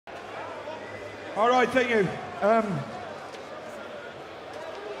All right, thank you.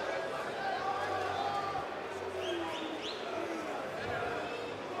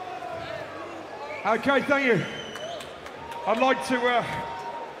 Okay, thank you. I'd like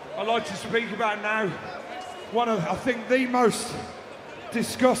to speak about now one of, I think, the most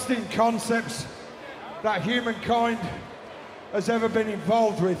disgusting concepts that humankind has ever been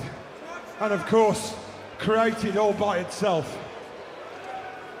involved with, and of course, created all by itself.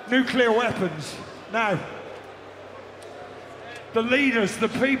 Nuclear weapons. Now, the leaders, the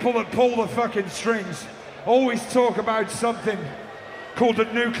people that pull the fucking strings, always talk about something called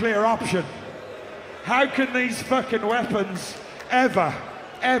a nuclear option. How can these fucking weapons ever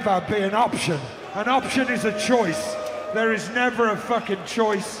be an option? An option is a choice. There is never a fucking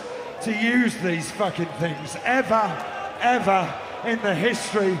choice to use these fucking things. Ever in the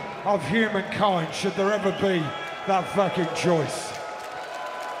history of humankind should there ever be that fucking choice.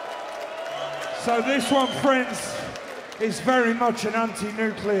 So this one, friends, is very much an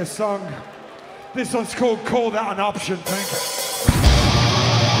anti-nuclear song. This one's called Call That an Option, thank you.